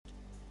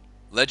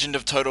Legend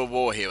of Total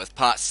War here with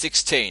part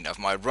 16 of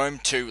my Rome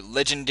 2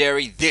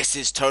 legendary This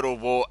is Total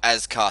War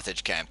as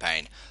Carthage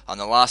campaign. On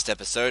the last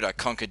episode I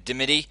conquered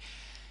Dimity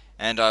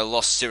and I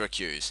lost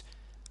Syracuse.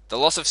 The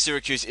loss of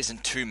Syracuse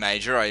isn't too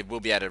major, I will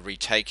be able to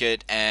retake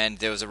it, and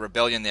there was a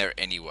rebellion there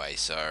anyway,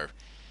 so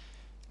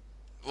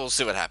we'll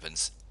see what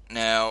happens.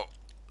 Now,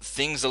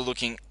 things are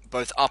looking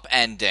both up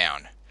and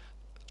down.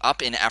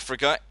 Up in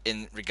Africa,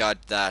 in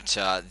regard that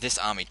this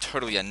army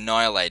totally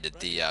annihilated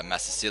the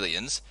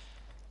Massicilians,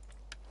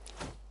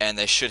 and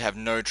they should have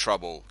no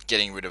trouble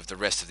getting rid of the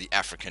rest of the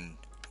African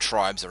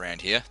tribes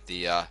around here,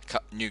 the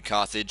New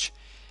Carthage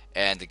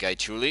and the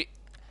Gaetuli.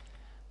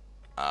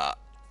 Oh,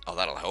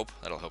 that'll help.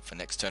 That'll help for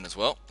next turn as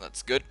well.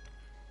 That's good.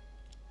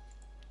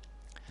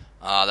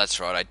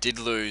 That's right. I did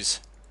lose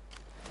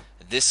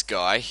this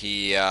guy.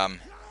 He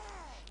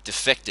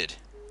defected.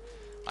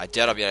 I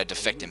doubt I'll be able to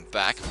defect him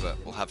back, but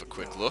we'll have a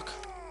quick look.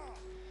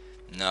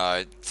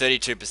 No,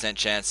 32%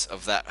 chance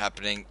of that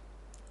happening.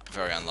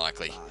 Very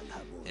unlikely.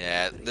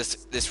 Yeah,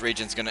 this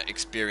region's going to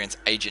experience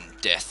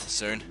agent death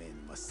soon.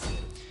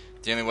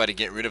 The only way to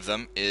get rid of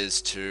them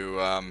is to,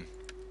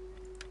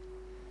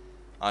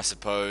 I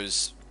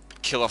suppose,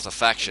 kill off the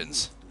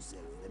factions.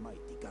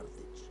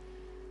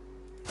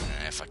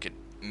 If I could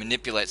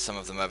manipulate some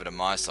of them over to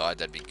my side,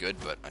 that'd be good,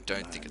 but I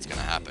don't think it's going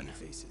to happen.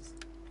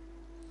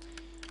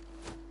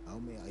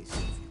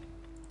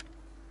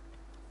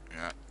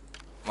 Yeah.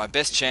 My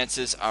best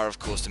chances are, of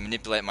course, to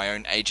manipulate my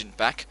own agent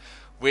back,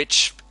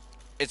 which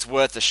it's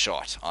worth a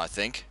shot, I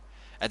think.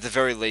 At the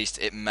very least,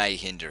 it may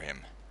hinder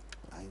him.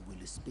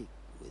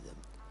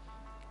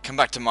 Come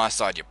back to my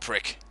side, you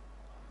prick.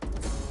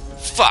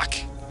 Fuck!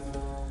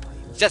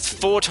 That's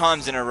 4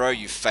 times in a row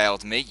you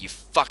failed me, you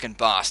fucking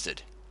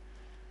bastard.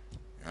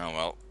 Oh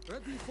well.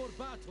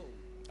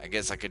 I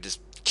guess I could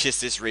just kiss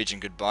this region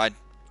goodbye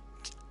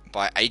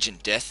by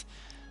agent death.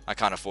 I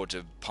can't afford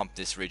to pump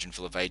this region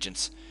full of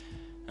agents.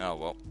 Oh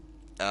well.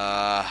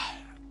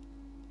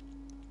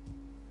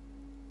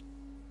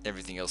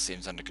 Everything else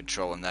seems under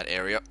control in that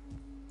area.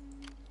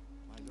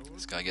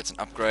 This guy gets an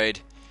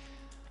upgrade.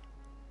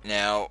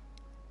 Now,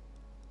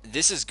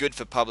 this is good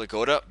for public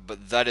order,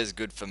 but that is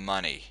good for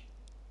money.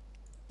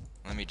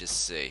 Let me just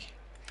see.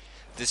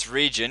 This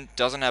region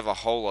doesn't have a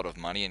whole lot of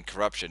money, and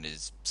corruption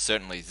is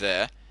certainly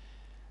there.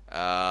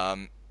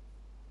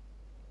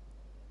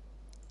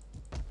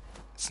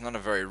 It's not a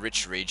very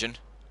rich region.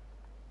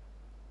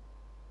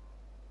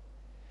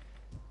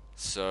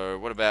 So,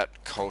 what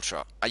about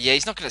culture? Yeah,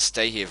 he's not going to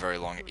stay here very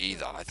long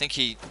either. I think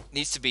he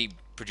needs to be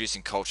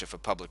producing culture for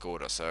public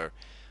order, so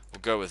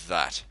we'll go with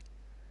that.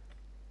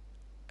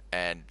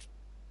 And,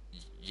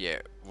 yeah,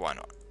 why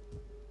not?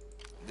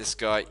 This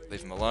guy,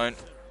 leave him alone.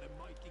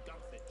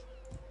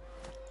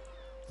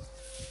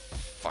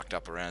 Fucked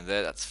up around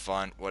there, that's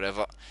fine,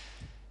 whatever.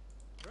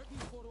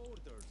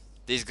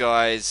 These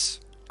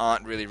guys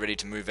aren't really ready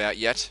to move out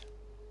yet.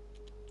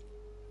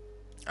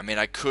 I mean,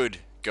 I could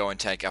go and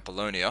take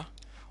Apollonia,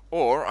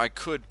 or I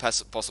could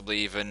possibly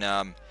even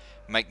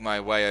make my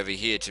way over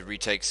here to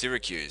retake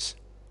Syracuse.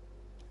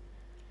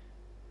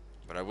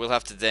 But I will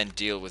have to then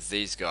deal with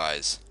these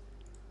guys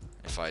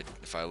if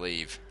I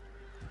leave.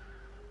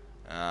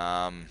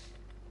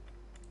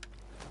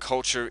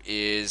 Culture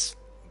is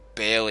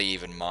barely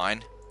even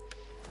mine.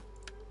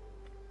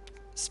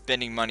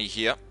 Spending money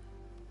here.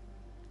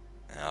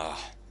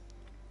 Oh.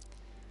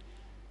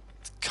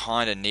 It's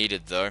kinda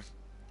needed though.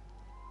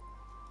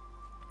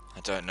 I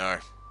don't know.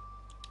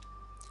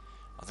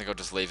 I think I'll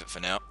just leave it for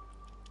now.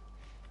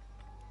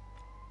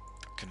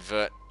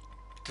 Convert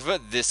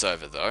this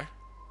over though.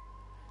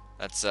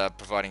 That's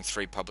providing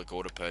 3 public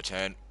order per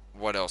turn.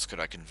 What else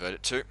could I convert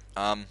it to?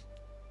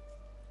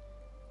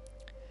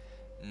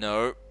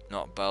 No,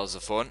 not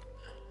Balzaphon.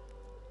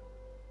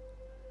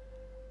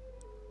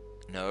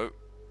 No.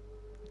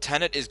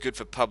 Tanit is good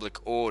for public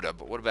order,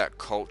 but what about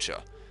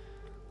culture?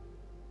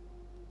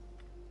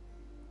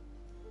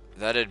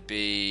 That'd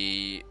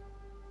be...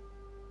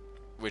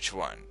 which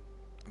one?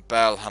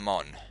 Baal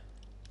Hamon.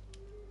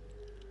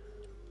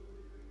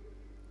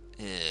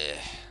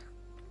 Yeah.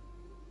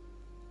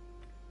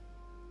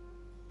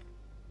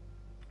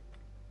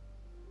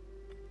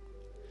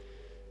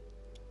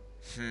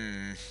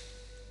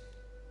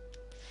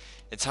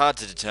 It's hard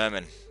to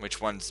determine which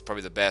one's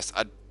probably the best.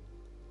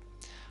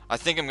 I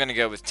think I'm going to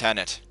go with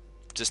Tanit.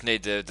 Just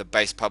need the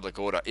base public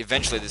order.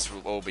 Eventually this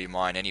will all be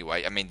mine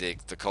anyway. I mean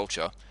the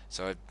culture.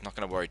 So I'm not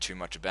going to worry too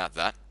much about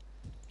that.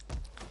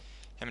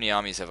 How many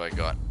armies have I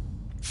got?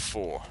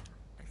 4.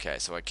 Okay,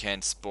 so I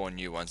can spawn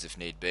new ones if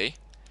need be.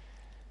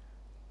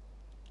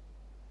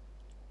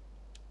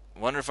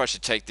 Wonder if I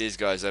should take these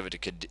guys over to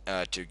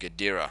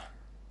Gadira.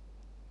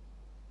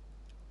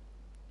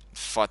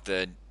 Fight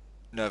the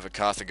Nova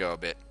Carthago a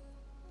bit.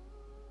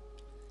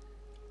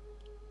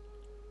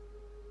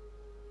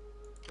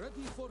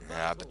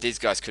 But these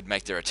guys could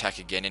make their attack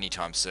again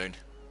anytime soon.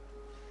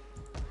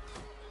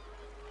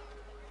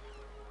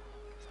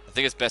 I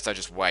think it's best I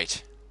just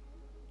wait.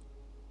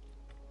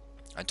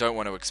 I don't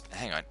want to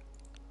hang on.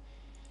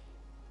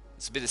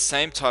 This will be the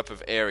same type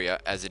of area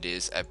as it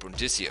is at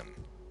Brundisium.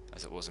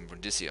 as it was in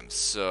Brundisium.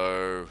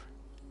 So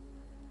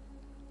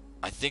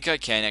I think I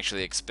can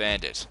actually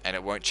expand it, and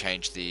it won't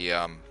change the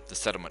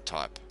settlement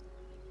type.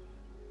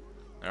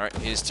 Alright,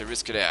 here's to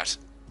risk it out.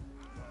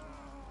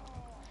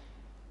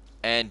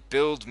 And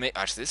build me...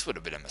 Actually, this would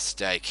have been a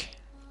mistake.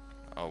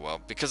 Oh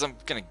well, because I'm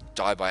going to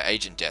die by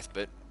agent death,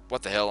 but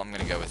what the hell, I'm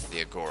going to go with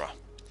the Agora.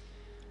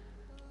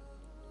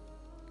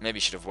 Maybe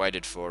should have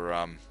waited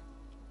for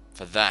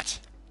that.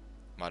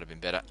 Might have been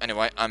better.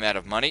 Anyway, I'm out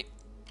of money.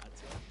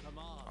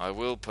 I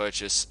will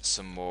purchase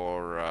some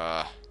more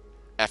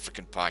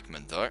African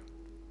pikemen, though.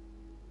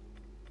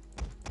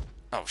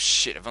 Oh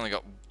shit, I've only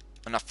got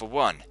enough for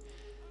one.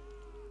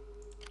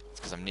 It's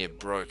because I'm near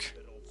broke.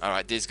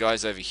 Alright, these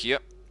guys over here,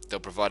 they'll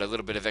provide a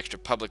little bit of extra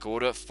public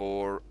order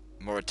for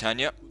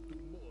Mauritania.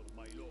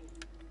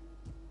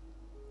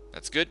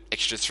 That's good.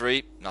 Extra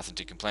 3, nothing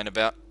to complain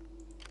about.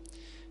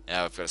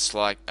 Now I've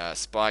got a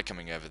spy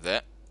coming over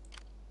there.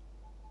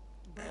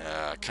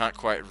 Can't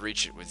quite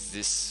reach it with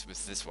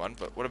this one,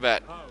 but what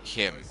about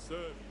him?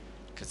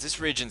 Because this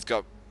region's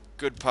got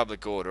good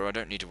public order, I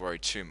don't need to worry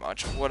too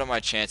much. What are my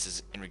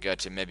chances in regard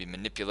to maybe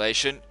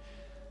manipulation?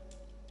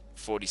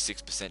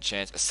 46%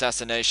 chance.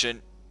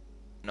 Assassination?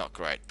 Not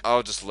great.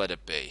 I'll just let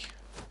it be.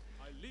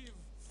 And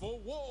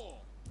we'll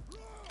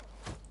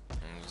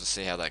just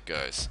see how that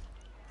goes.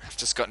 I've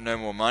just got no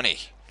more money.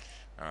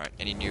 Alright,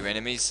 any new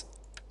enemies?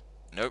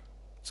 Nope.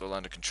 It's all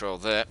under control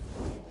there.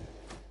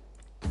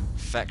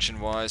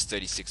 Faction-wise,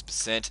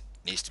 36%.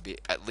 Needs to be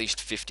at least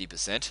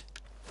 50%,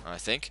 I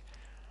think.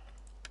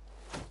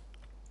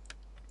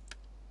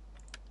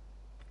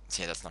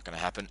 Yeah, that's not going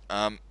to happen.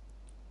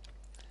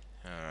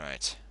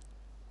 Alright.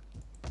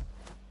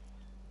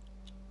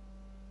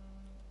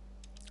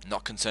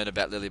 Not concerned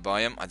about Lily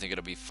Biome. I think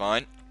it'll be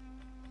fine.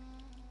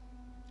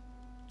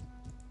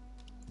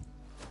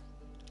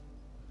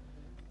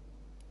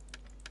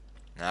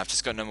 Now, I've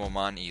just got no more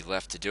money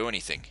left to do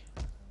anything.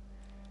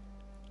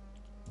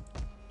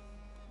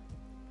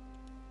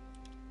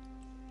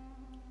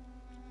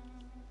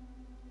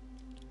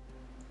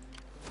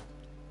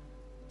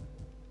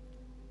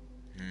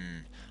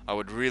 I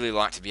would really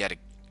like to be able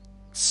to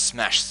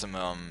smash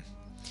some,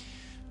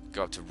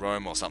 go up to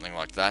Rome or something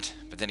like that.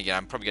 But then again,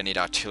 I'm probably going to need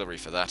artillery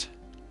for that.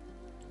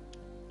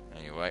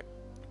 Anyway,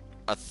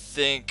 I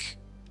think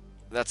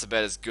that's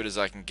about as good as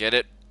I can get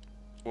it.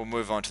 We'll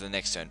move on to the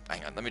next turn.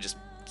 Hang on, let me just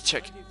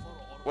check.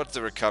 What's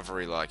the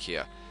recovery like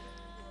here?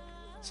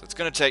 So it's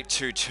going to take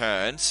 2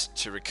 turns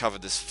to recover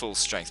this full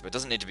strength, but it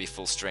doesn't need to be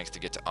full strength to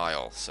get to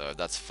Isle, so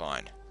that's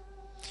fine.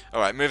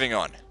 Alright, moving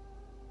on.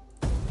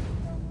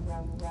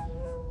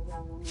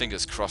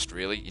 Fingers crossed,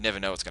 really. You never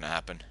know what's going to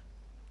happen.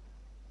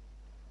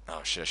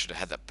 Oh shit, I should have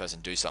had that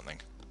person do something.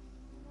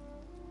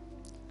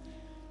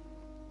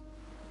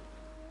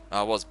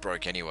 I was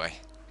broke anyway.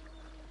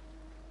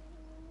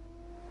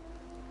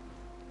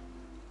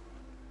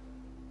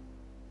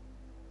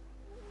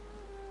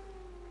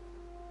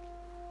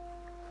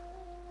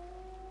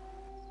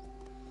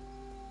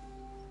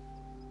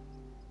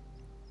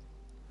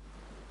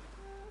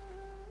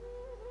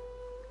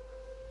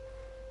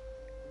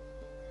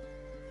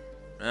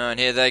 And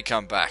here they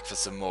come back for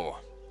some more.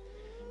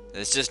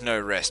 There's just no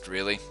rest,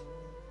 really.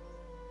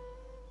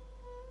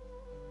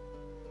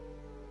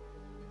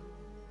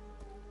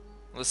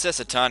 Well, the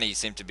Sessatani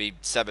seem to be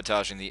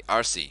sabotaging the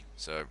Arsi,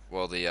 so,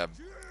 well, the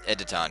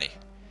Editani.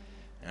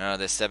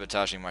 They're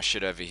sabotaging my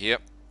shit over here.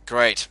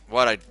 Great,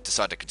 why'd I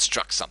decide to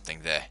construct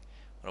something there?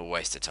 What a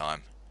waste of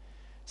time.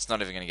 It's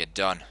not even going to get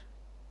done.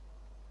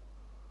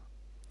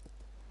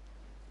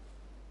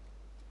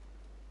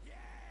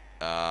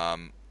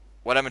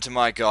 What happened to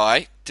my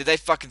guy? Did they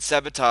fucking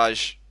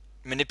sabotage,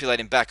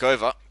 manipulate him back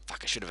over? Fuck,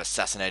 I should have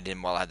assassinated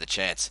him while I had the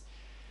chance.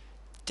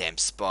 Damn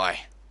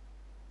spy.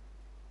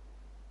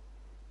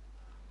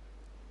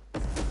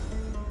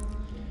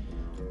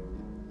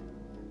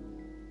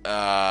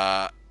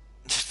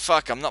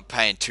 Fuck, I'm not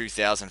paying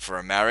 2,000 for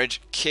a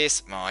marriage.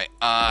 Kiss my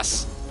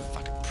ass.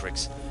 Fucking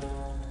pricks.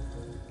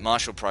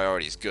 Martial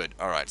priorities, good.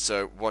 Alright,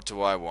 so what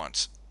do I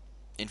want?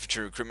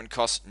 Infantry recruitment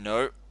costs?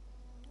 No.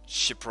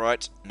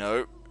 Shipwright?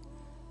 No.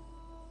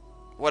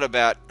 What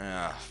about...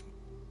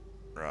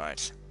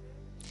 right.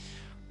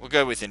 We'll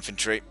go with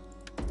infantry.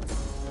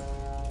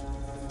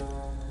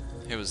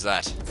 Who was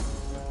that?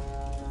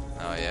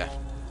 Oh, yeah.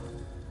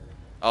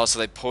 Oh, so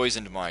they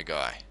poisoned my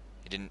guy.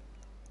 He didn't...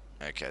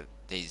 Okay,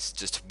 he's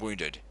just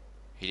wounded.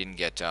 He didn't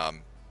get,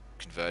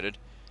 converted.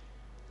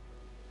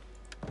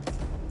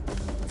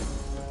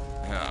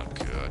 Oh,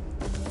 good.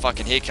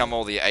 Fucking here come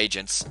all the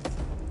agents.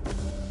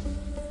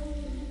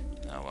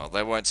 Oh, well,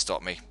 they won't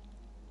stop me.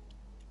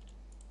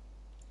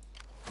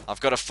 I've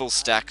got a full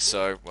stack,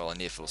 so... Well, a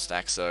near full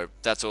stack, so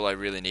that's all I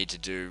really need to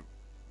do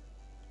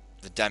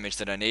the damage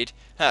that I need.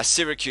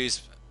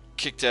 Syracuse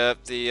kicked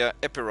the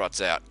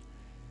Epirots out.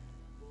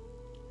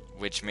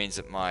 Which means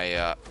that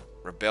my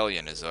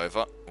rebellion is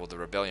over. Well, the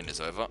rebellion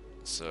is over,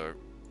 so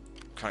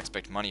can't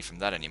expect money from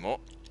that anymore.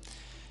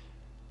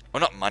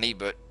 Well, not money,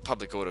 but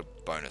public order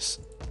bonus.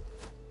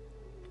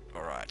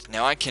 Alright,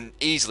 now I can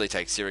easily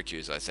take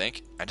Syracuse, I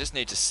think. I just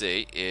need to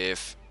see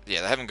if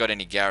Yeah, they haven't got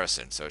any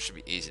garrison, so it should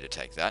be easy to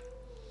take that.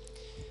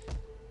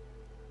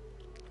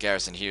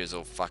 Garrison here is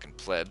all fucking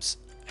plebs.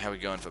 How are we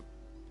going for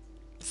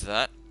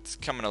that? It's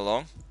coming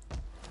along.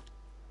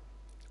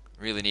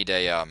 Really need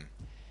a,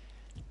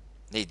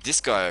 need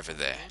this guy over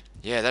there.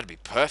 Yeah, that'd be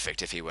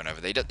perfect if he went over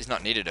there. He's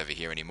not needed over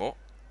here anymore.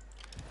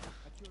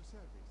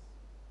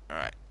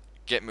 Alright,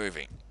 get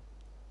moving.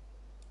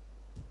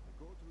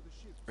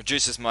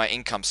 Reduces my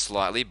income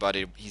slightly, but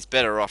he's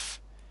better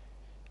off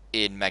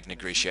in Magna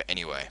Graecia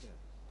anyway.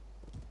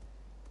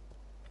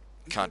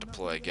 Can't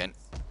deploy again.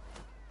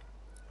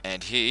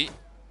 And he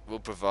will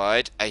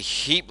provide a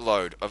heap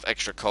load of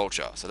extra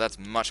culture, so that's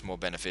much more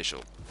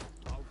beneficial.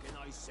 How can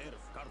I serve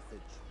Carthage?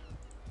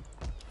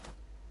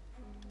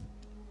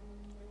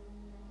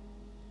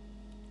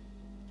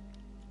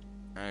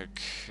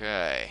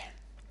 Okay.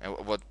 And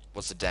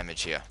what's the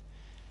damage here?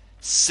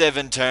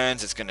 7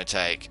 turns it's gonna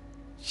take.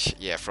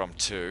 Yeah, from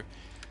 2.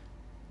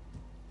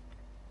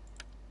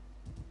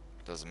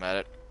 Doesn't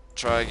matter.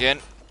 Try again.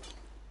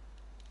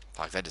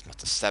 Fuck, they just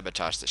must have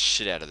sabotaged the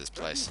shit out of this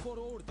place.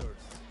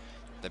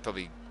 They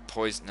probably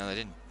poisoned. No, they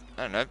didn't.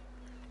 I don't know.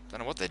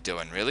 Don't know what they're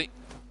doing, really.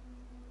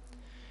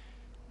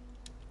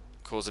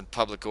 Causing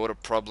public order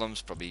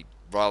problems. Probably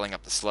riling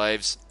up the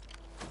slaves.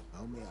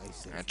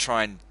 And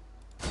try and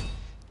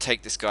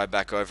take this guy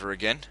back over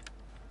again.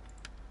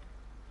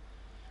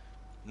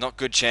 Not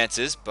good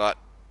chances, but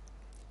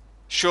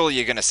surely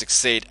you're going to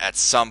succeed at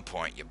some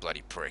point, you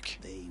bloody prick.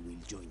 They will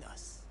join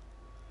us.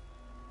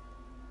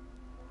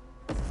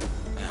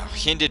 Oh,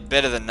 hindered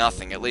better than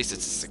nothing. At least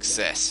it's a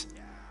success.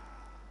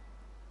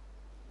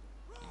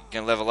 You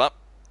gonna level up?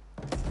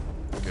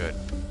 Good.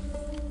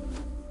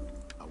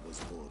 I was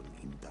born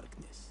in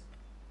darkness.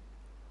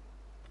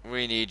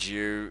 We need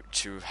you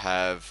to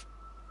have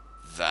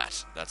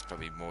that. That's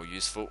probably more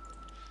useful.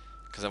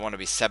 Because I want to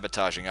be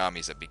sabotaging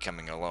armies that be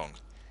coming along.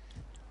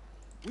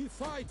 We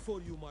fight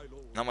for you, my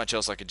lord. Not much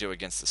else I could do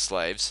against the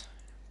slaves.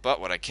 But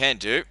what I can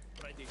do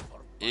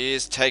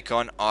is take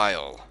on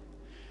Isle.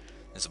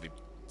 This will be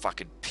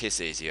fucking piss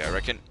easy, I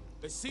reckon.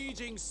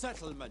 Besieging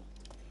settlement.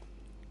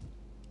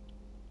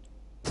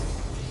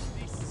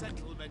 This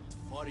settlement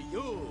for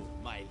you,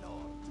 my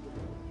lord.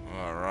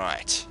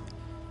 Alright.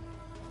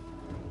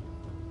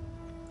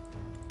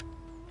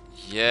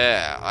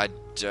 Yeah, I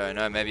don't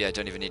know. Maybe I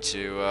don't even need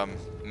to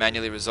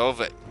manually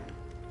resolve it.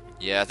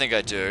 Yeah, I think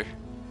I do.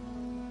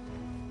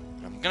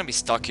 I'm gonna be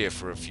stuck here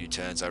for a few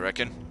turns, I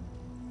reckon.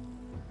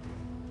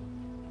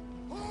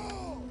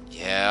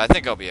 Yeah, I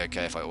think I'll be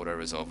okay if I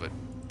auto-resolve it.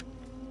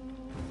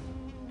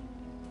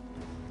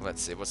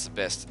 Let's see, what's the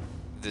best?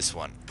 This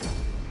one.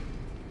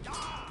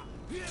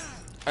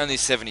 Only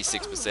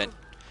 76%.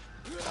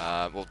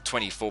 Well,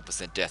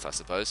 24% death, I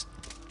suppose.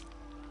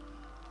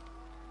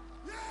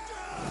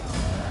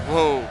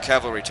 Whoa,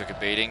 cavalry took a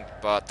beating,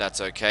 but that's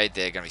okay.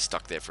 They're going to be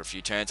stuck there for a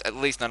few turns. At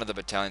least none of the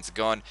battalions are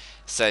gone.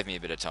 Save me a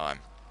bit of time.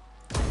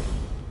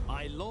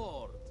 My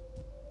lord.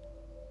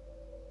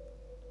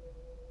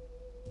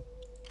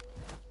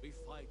 We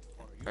fight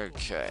for you.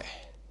 Okay.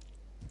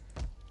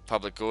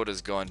 Public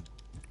order's gone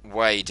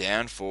way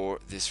down for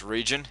this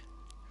region.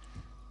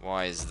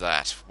 Why is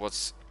that?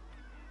 What's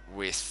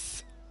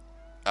with...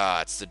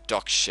 it's the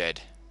dock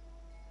shed.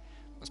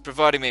 It's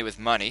providing me with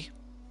money.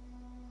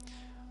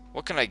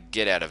 What can I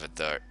get out of it,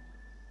 though?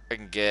 I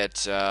can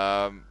get,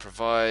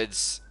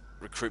 provides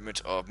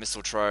recruitment of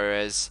missile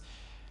trios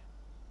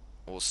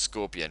or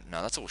Scorpion.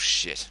 No, that's all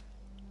shit.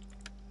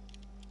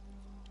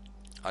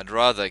 I'd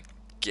rather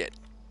get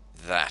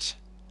that.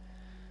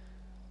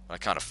 I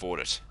can't afford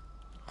it.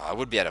 Oh, I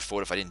would be able to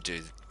afford it if I didn't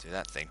do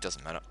that thing.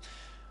 Doesn't matter.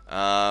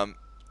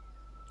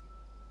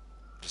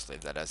 Just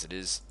leave that as it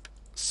is.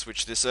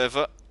 Switch this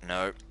over.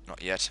 No,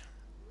 not yet.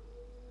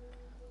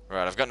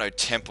 Right, I've got no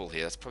temple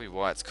here. That's probably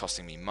why it's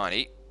costing me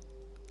money.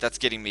 That's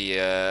getting me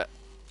a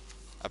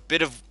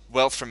bit of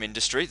wealth from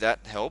industry. That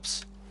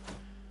helps.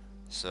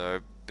 So,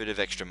 a bit of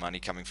extra money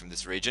coming from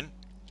this region.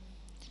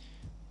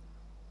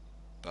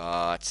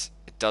 But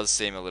it does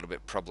seem a little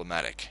bit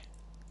problematic.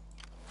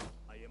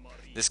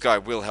 This guy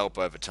will help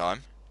over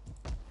time.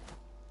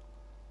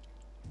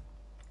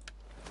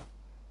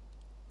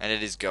 And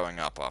it is going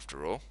up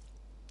after all.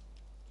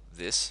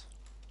 This.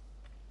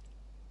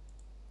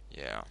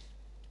 Yeah.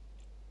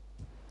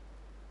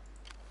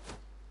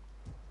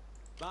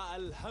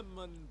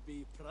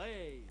 Be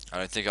praised. I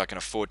don't think I can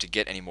afford to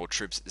get any more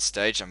troops at this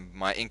stage.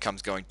 My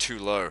income's going too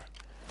low.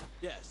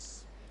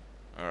 Yes.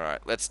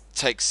 Alright, let's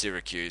take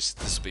Syracuse.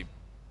 This will be...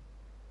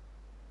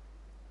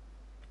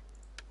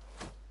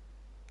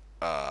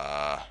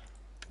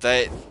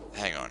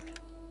 Hang on.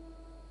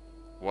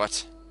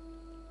 What?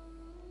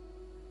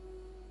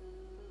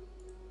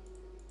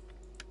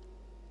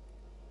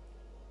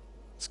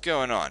 What's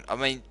going on? I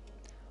mean...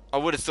 I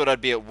would have thought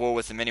I'd be at war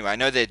with them anyway. I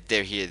know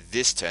they're here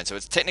this turn, so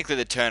it's technically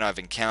the turn I've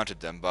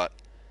encountered them, but...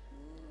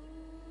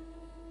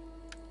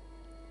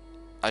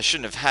 I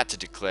shouldn't have had to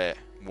declare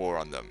war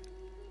on them.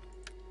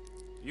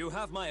 You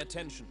have my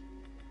attention.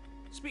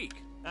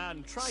 Speak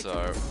and try to...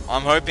 So,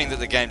 I'm hoping that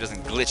the game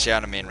doesn't glitch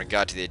out on me in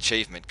regard to the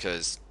achievement,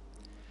 because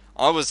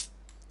I was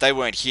they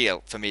weren't here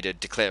for me to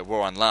declare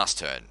war on last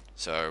turn.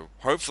 So,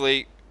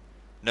 hopefully,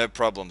 no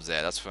problems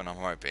there. That's what I'm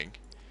hoping.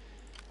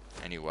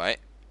 Anyway.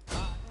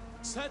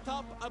 Set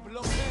up a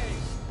blockade.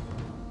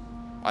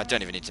 I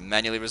don't even need to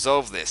manually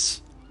resolve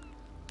this.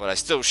 But I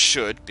still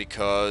should,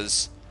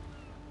 because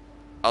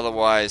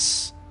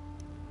otherwise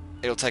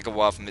it'll take a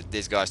while for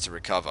these guys to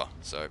recover.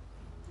 So,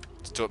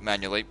 let's do it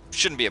manually.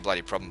 Shouldn't be a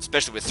bloody problem,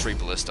 especially with 3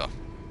 ballista.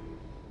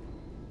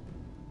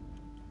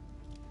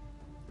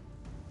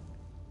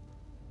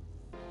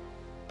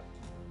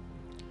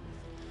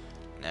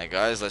 Now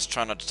guys, let's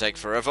try not to take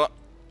forever.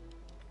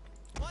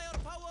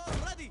 Firepower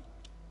ready.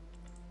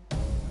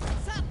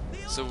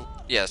 So,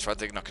 yeah, that's right,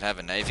 they're not going to have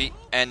a navy.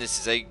 And this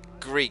is a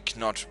Greek,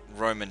 not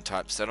Roman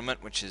type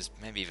settlement, which is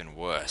maybe even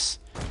worse.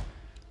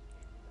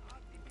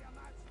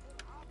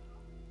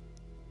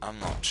 I'm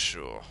not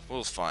sure.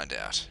 We'll find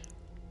out.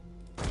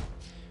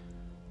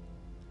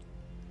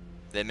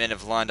 Their men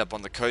have lined up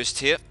on the coast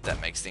here.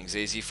 That makes things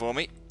easy for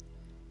me.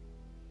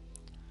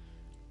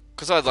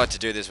 Because I'd like to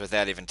do this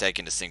without even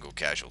taking a single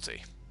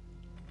casualty.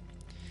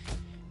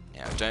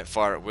 Now, don't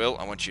fire at will.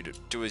 I want you to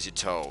do as you're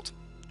told.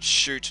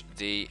 Shoot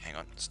the... Hang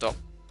on, stop.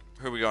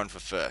 Who are we going for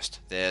first?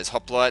 There's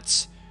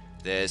hoplites.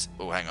 There's...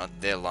 Oh, hang on.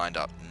 They're lined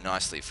up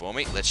nicely for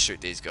me. Let's shoot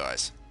these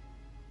guys.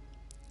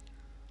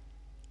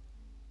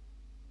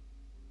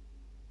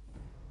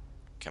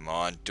 Come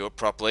on, do it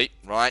properly.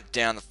 Right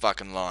down the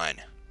fucking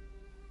line.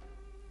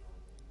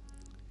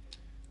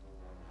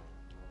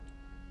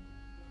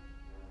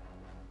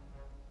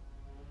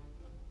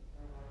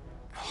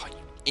 Oh,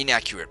 you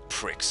inaccurate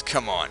pricks.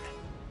 Come on.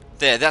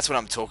 There, that's what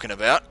I'm talking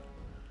about.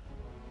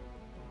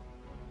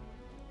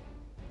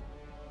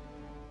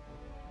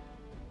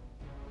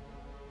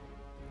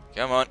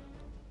 Come on.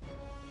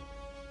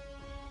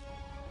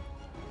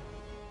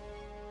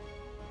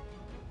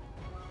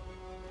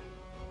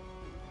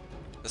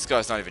 This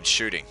guy's not even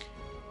shooting.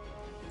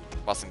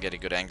 Mustn't get a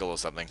good angle or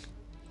something.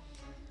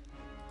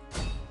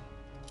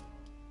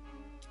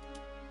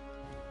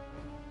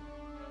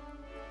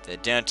 They're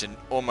down to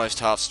almost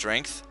half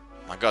strength.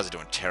 My guys are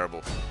doing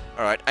terrible.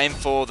 Alright, aim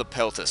for the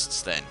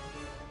peltists then.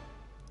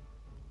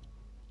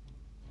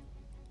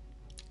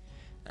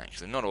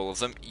 Actually, not all of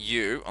them.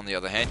 You, on the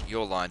other hand,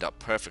 you're lined up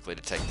perfectly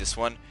to take this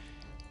one.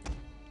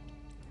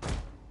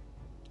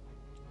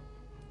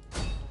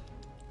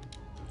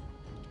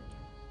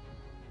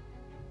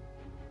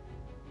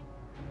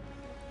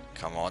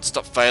 Come on,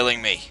 stop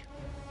failing me.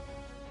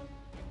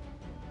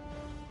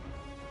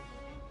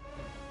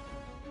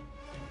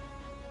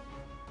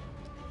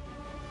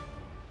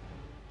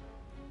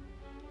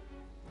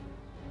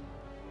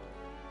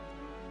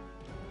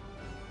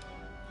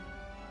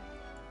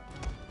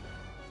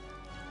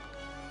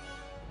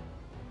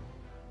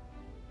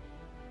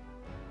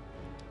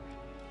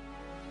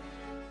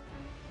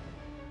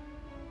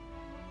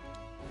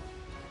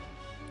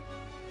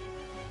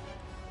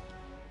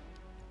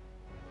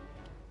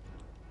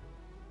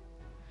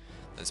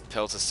 Those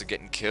peltists are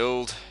getting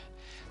killed.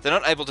 They're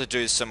not able to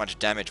do so much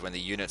damage when the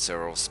units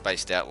are all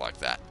spaced out like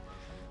that.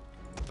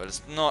 But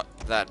it's not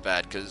that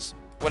bad, because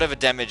whatever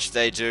damage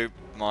they do,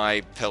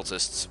 my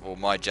peltists or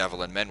my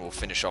javelin men will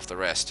finish off the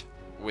rest.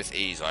 With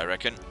ease, I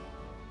reckon.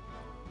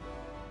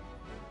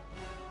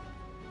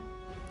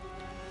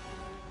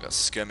 Got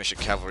skirmisher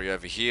cavalry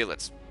over here.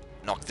 Let's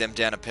knock them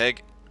down a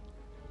peg.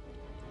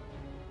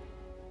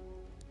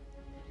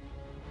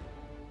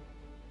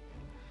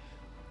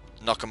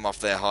 Knock them off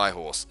their high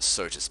horse,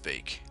 so to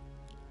speak.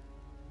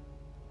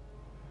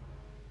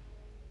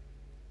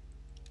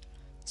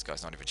 This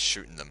guy's not even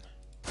shooting them.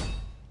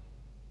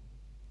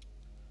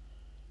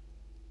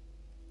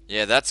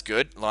 Yeah, that's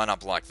good. Line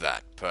up like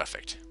that.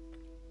 Perfect.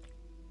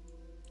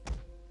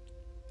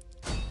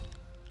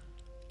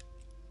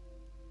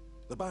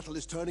 The battle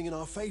is turning in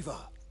our favor.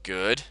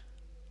 Good.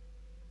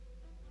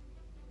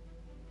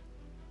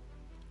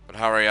 But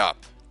hurry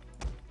up.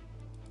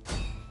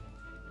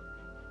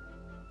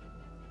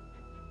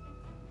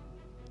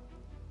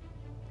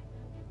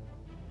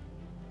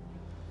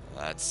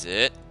 That's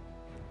it.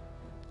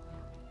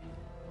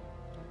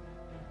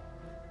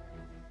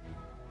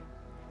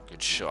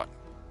 Good shot.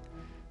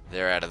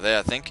 They're out of there,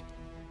 I think.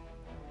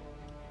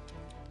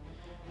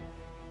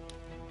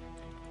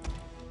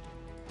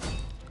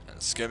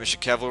 And skirmisher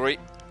cavalry,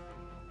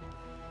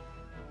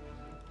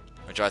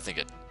 which I think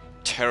are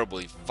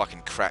terribly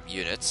fucking crap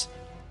units.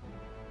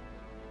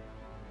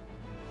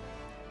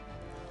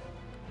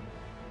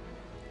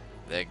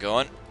 They're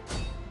gone.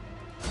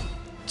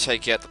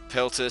 Take out the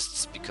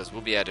peltists, because we'll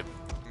be able to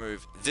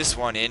move this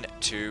one in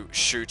to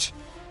shoot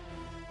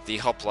the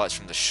hoplites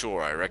from the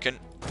shore, I reckon.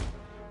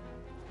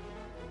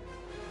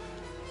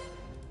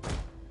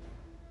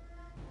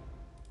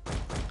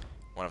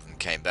 One of them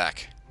came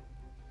back.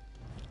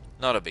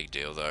 Not a big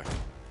deal though.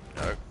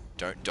 No,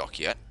 don't dock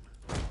yet.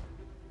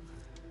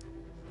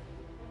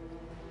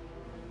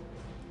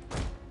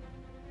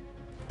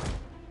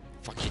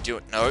 Fuck you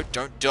doing? No,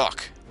 don't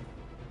dock.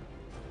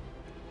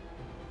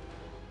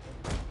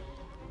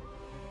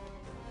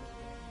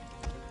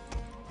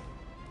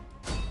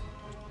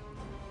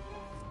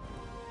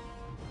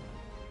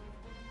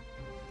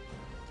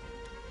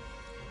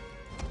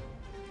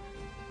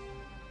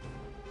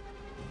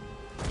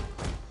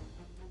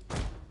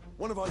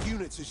 One of our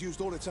units has used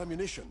all its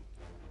ammunition.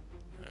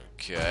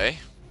 Okay.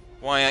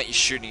 Why aren't you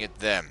shooting at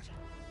them?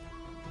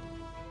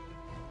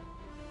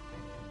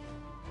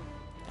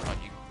 Oh,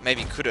 you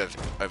maybe could have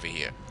over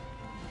here.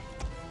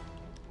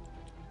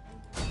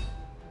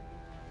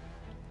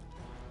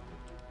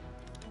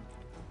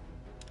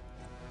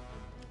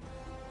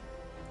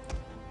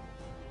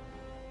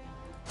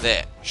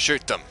 There,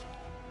 shoot them.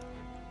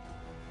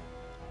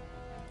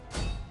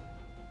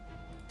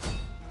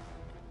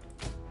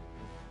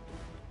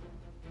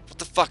 What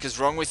the fuck is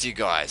wrong with you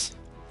guys?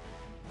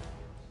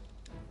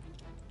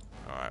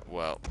 Alright,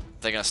 well,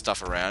 they're gonna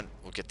stuff around.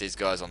 We'll get these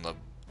guys on the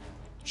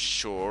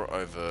shore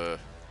over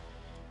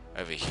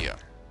here.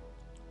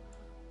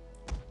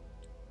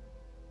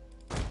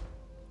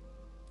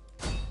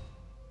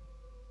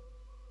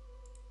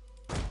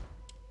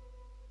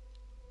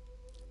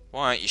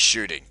 Why aren't you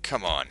shooting?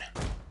 Come on.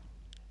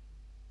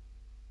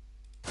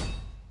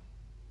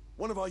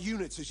 One of our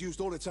units has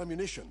used all its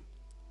ammunition.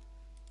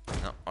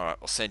 No, alright,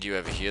 I'll send you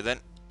over here then.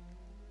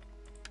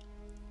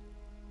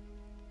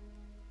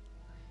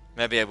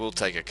 Maybe I will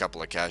take a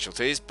couple of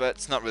casualties, but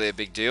it's not really a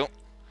big deal.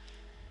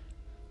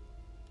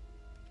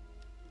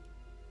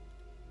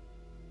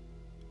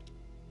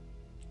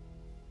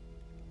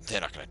 They're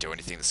not going to do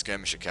anything, the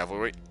skirmisher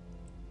cavalry.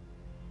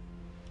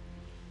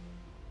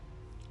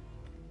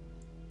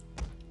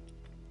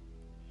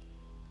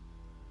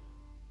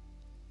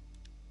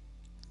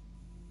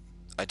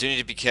 I do need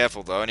to be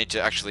careful though. I need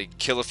to actually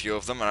kill a few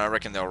of them, and I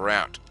reckon they'll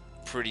rout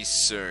pretty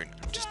soon.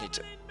 Just need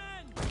to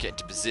get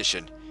into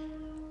position.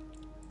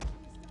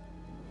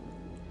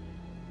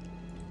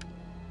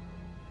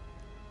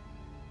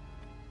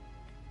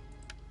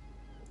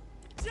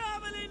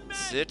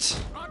 That's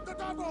it.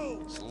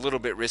 It's a little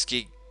bit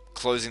risky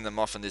closing them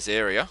off in this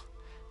area,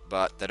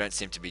 but they don't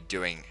seem to be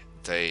doing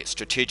the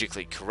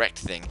strategically correct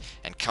thing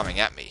and coming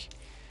at me.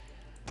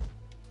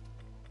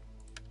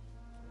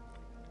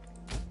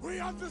 We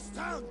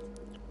understand.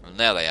 Well,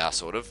 now they are,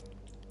 sort of.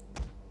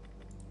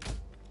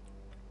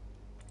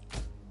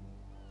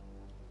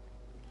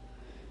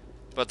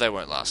 But they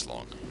won't last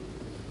long.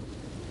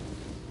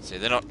 See,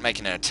 they're not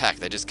making an attack,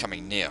 they're just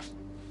coming near.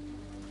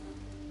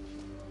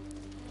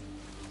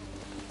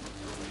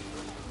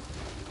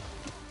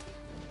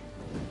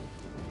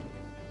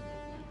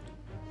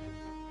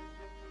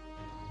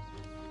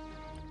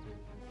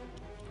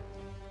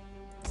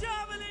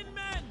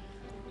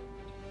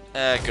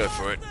 Go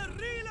for it.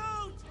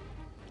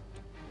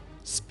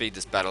 Speed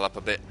this battle up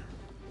a bit.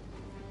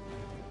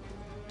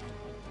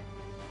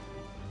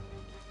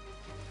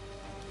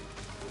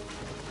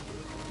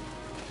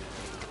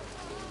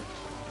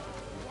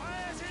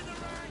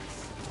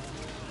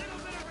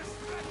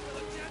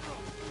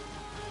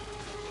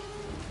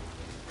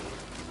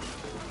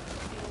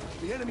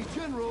 The enemy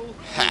general.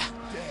 Ha!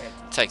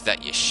 Take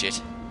that, you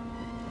shit.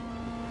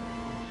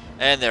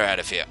 And they're out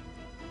of here.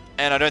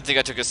 And I don't think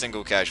I took a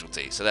single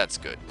casualty, so that's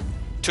good.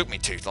 Took me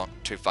too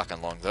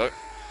fucking long though.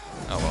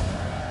 Oh well.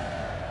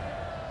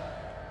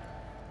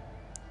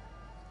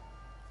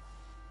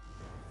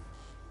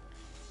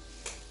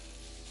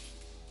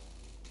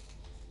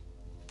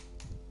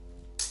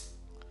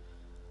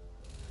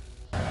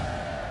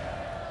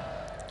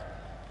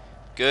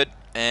 Good,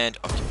 and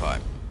occupy.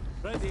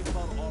 Ready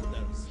for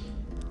orders.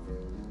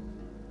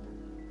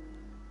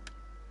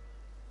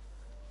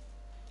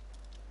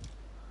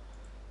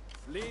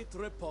 Fleet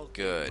report,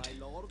 Good.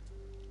 my lord.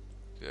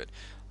 Good.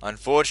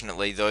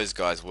 Unfortunately, those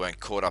guys weren't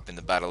caught up in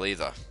the battle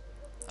either.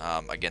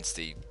 Against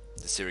the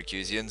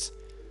Syracusians.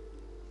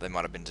 They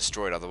might have been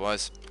destroyed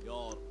otherwise.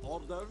 Your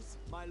orders,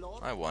 my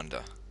lord. I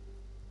wonder.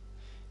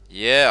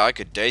 Yeah, I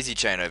could daisy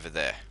chain over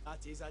there.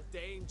 That is a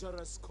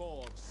dangerous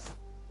course.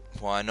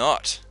 Why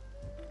not?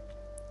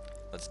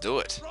 Let's do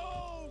it.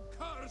 Row,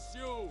 curse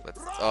you!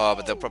 Oh,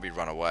 but they'll probably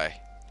run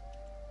away.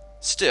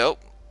 Still,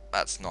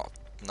 that's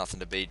nothing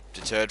to be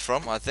deterred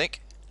from, I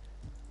think.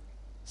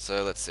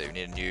 So let's see, we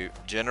need a new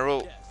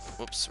general.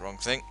 Whoops, wrong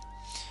thing.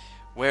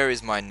 Where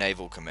is my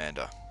naval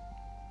commander?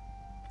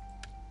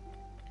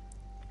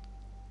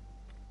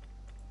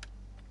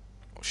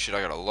 Oh shit,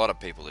 I got a lot of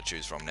people to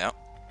choose from now.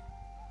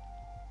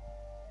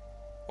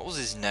 What was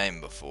his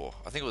name before?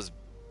 I think it was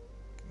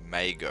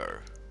Mago.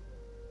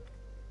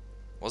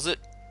 Was it?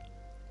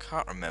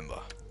 Can't remember.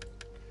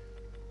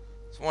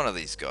 It's one of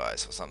these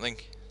guys or something.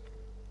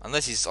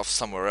 Unless he's off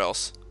somewhere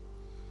else.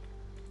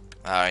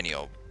 Any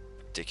old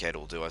dickhead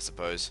will do, I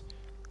suppose.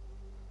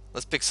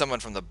 Let's pick someone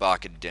from the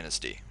Barkid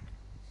dynasty.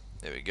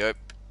 There we go.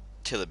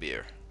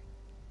 Tilibir.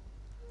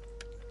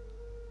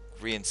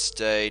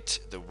 Reinstate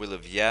the Will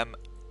of Yam.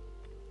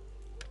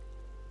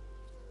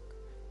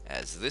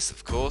 As this,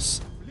 of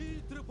course.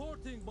 Fleet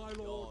reporting, my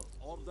lord.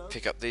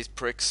 Pick up these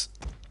pricks.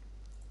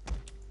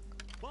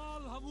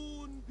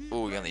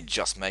 Oh, we only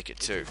just make it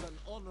too.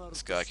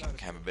 This guy can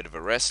have a bit of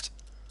a rest.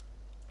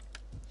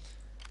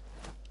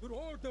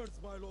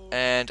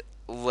 And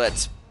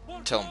let's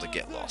tell him to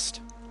get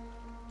lost.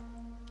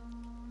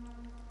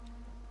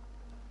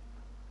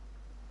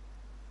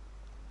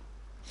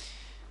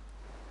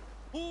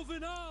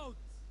 Moving out.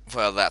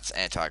 Well, that's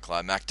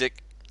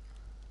anticlimactic.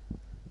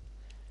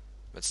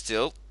 But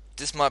still,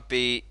 this might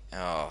be...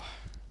 Oh.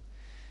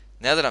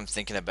 Now that I'm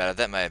thinking about it,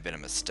 that may have been a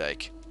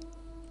mistake.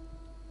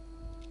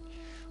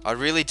 I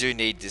really do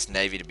need this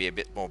navy to be a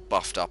bit more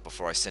buffed up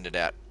before I send it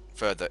out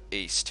further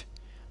east.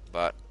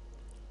 But,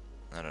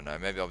 I don't know,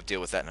 maybe I'll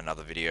deal with that in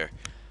another video.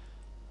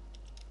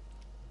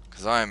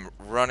 Because I am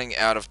running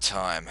out of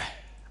time.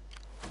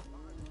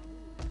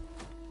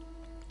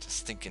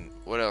 Just thinking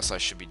what else I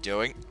should be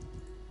doing.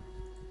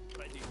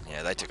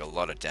 Yeah, they took a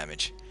lot of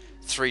damage.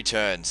 3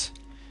 turns.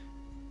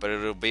 But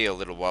it'll be a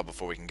little while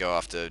before we can go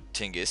after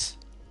Tingis.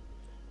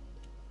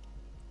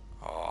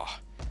 Oh,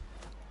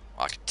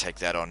 I could take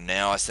that on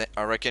now.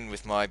 I reckon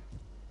with my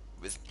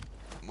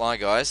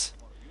guys,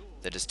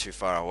 they're just too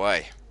far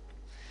away.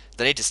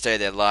 They need to stay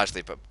there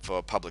largely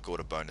for public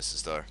order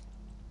bonuses, though.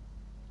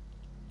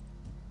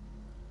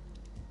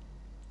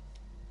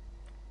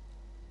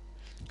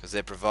 Because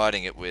they're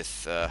providing it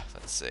with,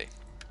 let's see.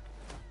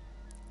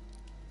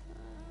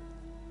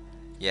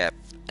 Yeah,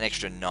 an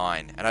extra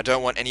 9. And I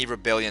don't want any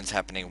rebellions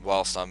happening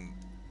whilst I'm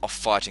off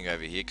fighting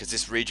over here, because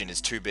this region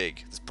is too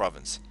big, this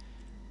province.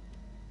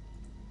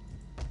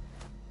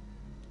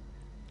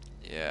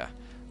 Yeah.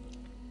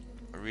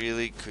 I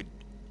really could...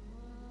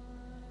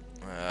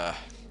 let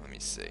me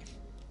see.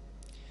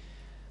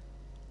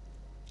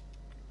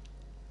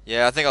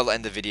 Yeah, I think I'll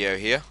end the video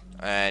here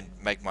and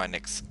make my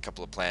next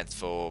couple of plans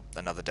for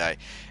another day.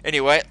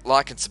 Anyway,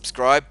 like and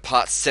subscribe.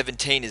 Part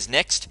 17 is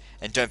next,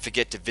 and don't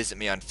forget to visit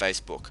me on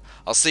Facebook.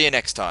 I'll see you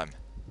next time.